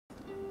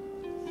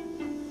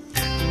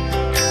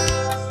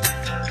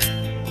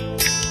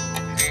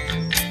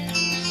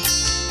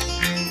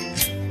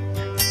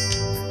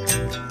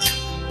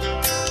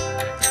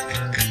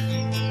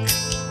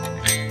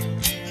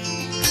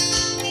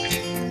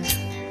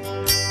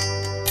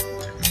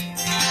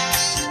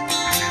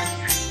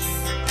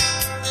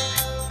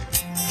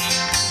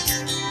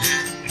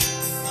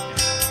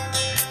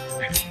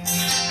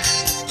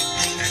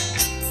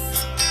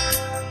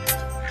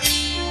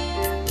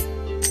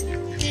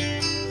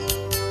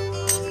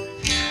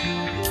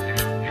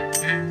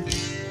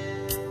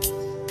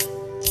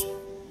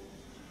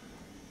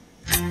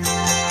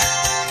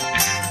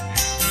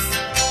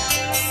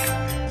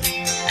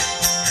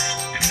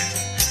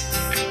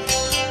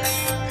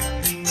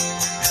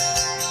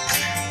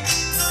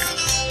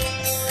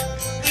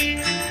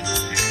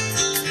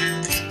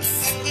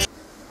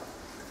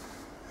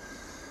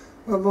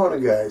Good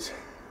morning, guys.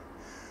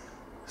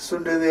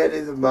 Sunday the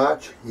 18th of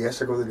March.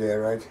 Yes, I got the day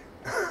right.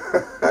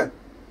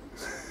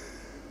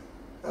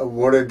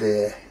 What a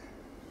day.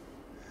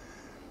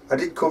 I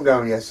did come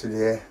down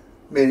yesterday,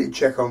 mainly to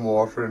check on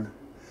watering.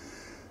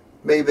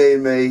 Me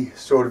being me,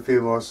 sowed a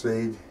few more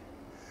seed.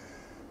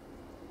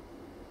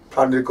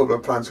 Planted a couple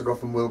of plants I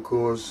got from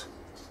Wilco's.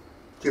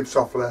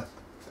 Gypsophila.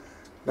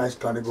 Nice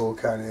plant of gold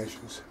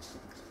carnations.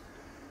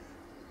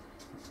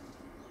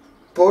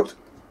 But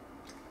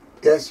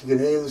yes, you can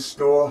hear the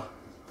snow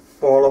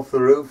fall off the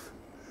roof,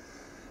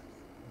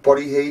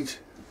 body heat,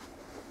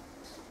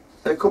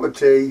 and a cup of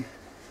tea,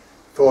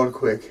 thawing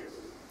quick.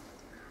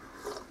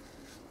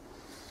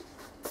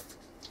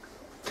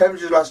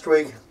 Temperatures last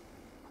week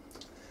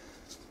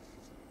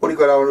only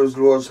got down as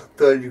low as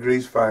 30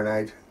 degrees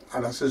Fahrenheit,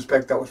 and I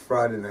suspect that was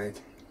Friday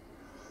night.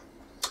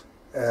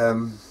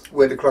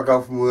 Way to clock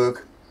out from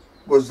work,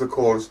 was the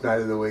coldest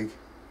night of the week,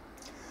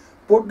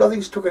 but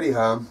nothing's took any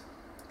harm.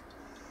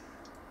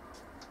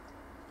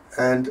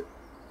 And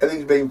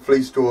everything's been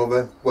fleeced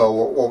over, well,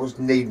 what was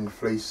needing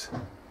fleece.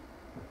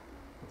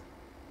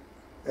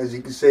 As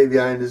you can see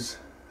behind us,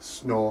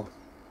 snow.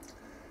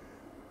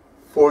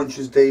 4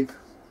 inches deep,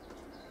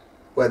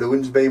 where the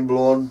wind's been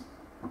blown,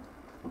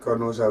 God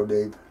knows how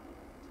deep.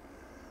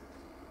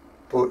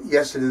 But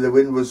yesterday the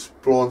wind was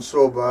blowing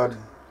so bad,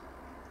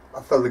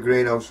 I felt the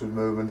greenhouse was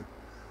moving.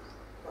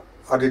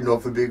 I didn't know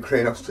if there'd be a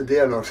greenhouse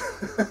today or not.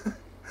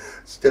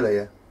 Still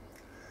here.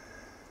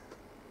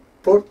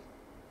 But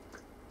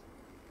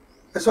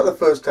it's not the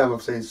first time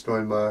I've seen snow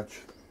in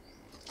March.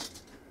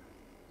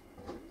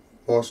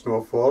 More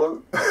snow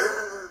falling.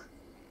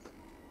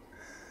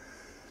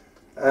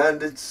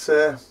 And it's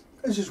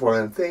just one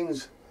of them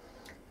things.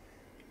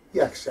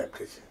 You accept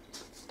it.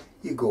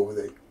 You go with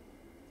it.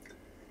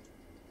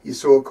 You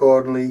sow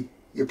accordingly,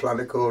 you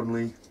plant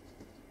accordingly.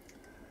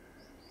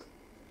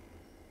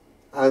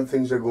 And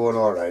things are going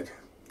alright.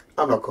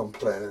 I'm not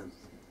complaining.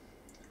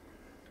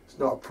 It's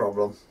not a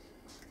problem.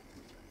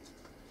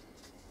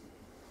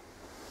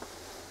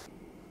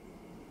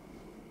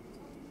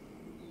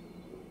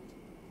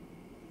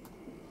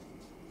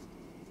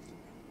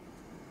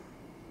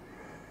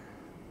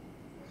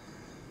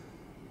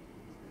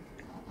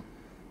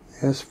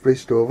 Yes,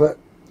 fleeced over.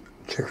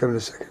 Check them in a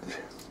second.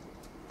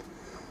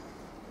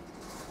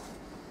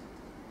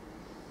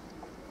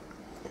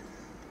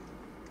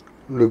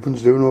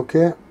 Lupin's doing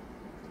okay.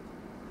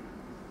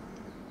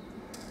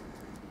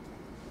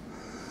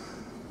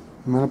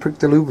 When I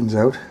picked the lupins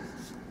out,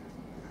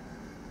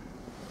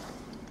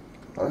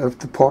 I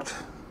left the pot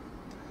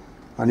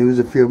and used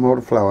a few more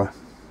to flower.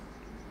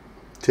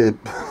 To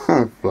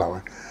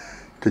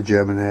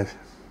germinate.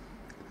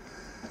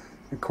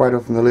 And quite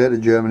often the later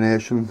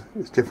germination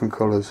is different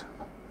colours.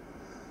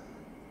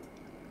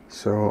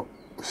 So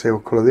we'll see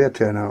what colour they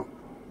turn out.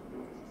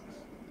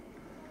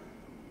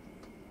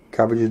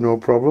 Cabbage is no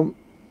problem.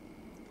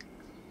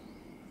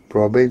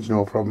 Broad beans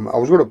no problem. I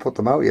was going to put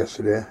them out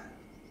yesterday.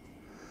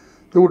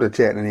 They wouldn't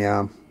have taken any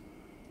harm.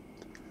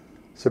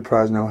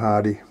 Surprising how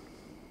hardy.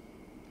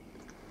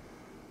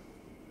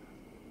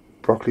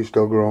 Broccoli's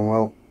still growing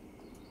well.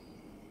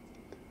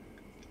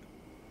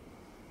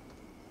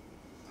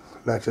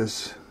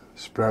 Lettuce,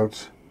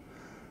 sprouts,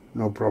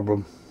 no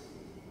problem.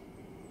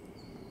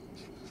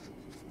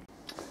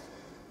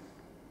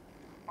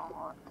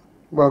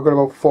 Well, I've got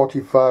about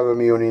 45 of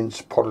my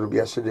onions potted up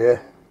yesterday.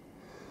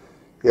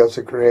 The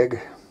Ailsa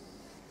Craig.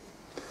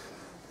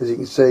 As you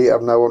can see,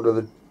 I'm now under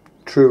the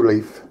true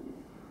leaf.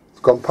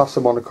 It's gone past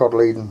the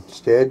monocotyledon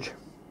stage.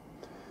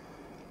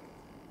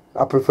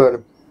 I prefer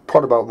to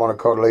pot about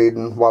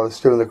monocotyledon while it's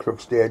still in the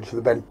crux stage,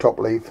 the bent top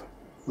leaf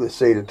with the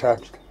seed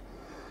attached.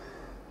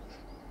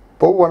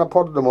 But when I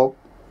potted them up,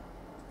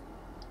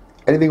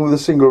 anything with a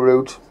single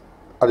root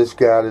I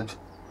discarded.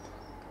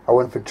 I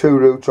went for 2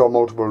 roots or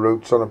multiple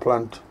roots on a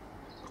plant,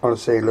 on a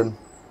seedling.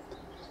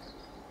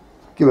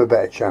 Give it a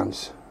better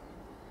chance.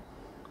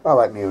 I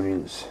like my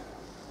onions.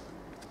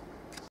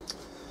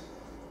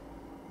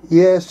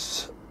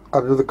 Yes, I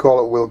had another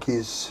call at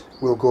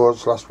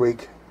Wilco's last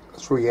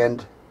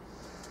weekend.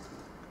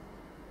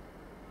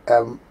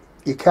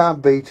 You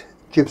can't beat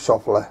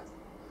Gypsophila,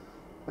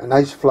 a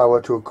nice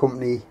flower to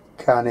accompany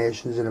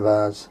carnations in a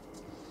vase.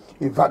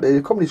 In fact, it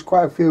accompanies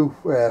quite a few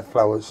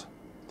flowers.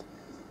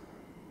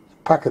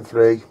 Pack of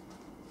 3,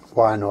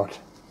 why not?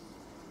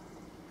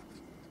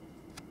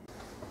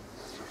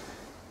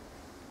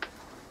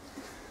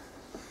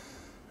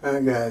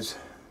 Alright guys,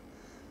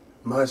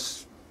 my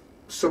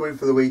summing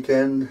for the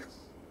weekend.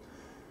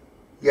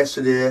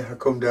 Yesterday I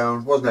come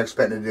down, wasn't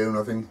expecting to do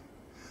nothing.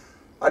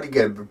 I did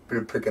get a bit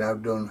of pricking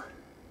out done.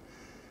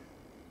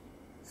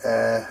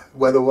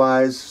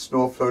 Weather-wise,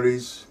 snow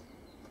flurries,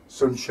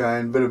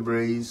 sunshine, bit of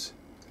breeze.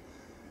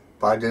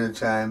 By dinner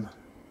time,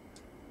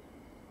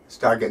 it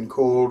started getting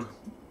cold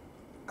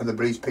and the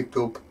breeze picked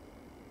up,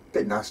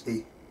 bit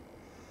nasty.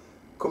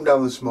 Come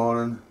down this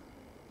morning,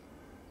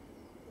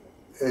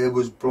 it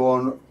was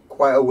blowing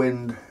quite a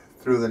wind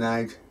through the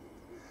night.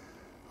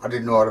 I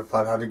didn't know if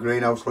I had a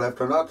greenhouse left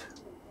or not.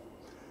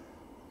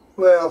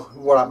 Well,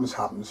 what happens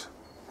happens.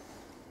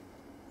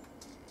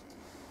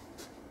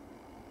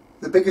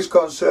 The biggest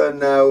concern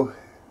now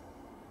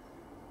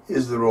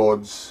is the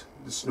roads,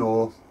 the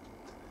snow.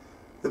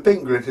 They've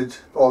been gritted,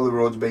 all the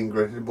roads been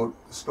gritted, but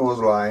the snow's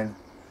lying.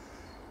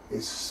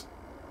 It's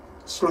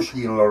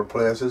slushy in a lot of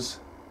places.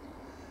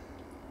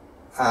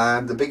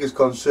 And the biggest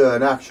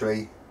concern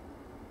actually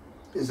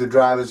is the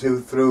drivers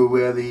who threw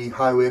away the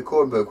highway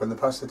code book when they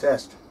passed the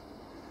test.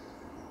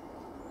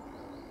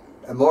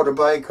 A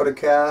motorbike or a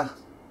car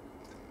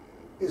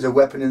is a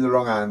weapon in the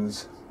wrong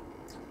hands.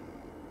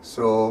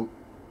 So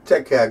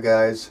take care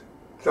guys,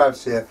 drive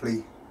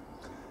safely,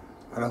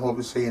 and I hope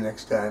to see you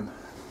next time.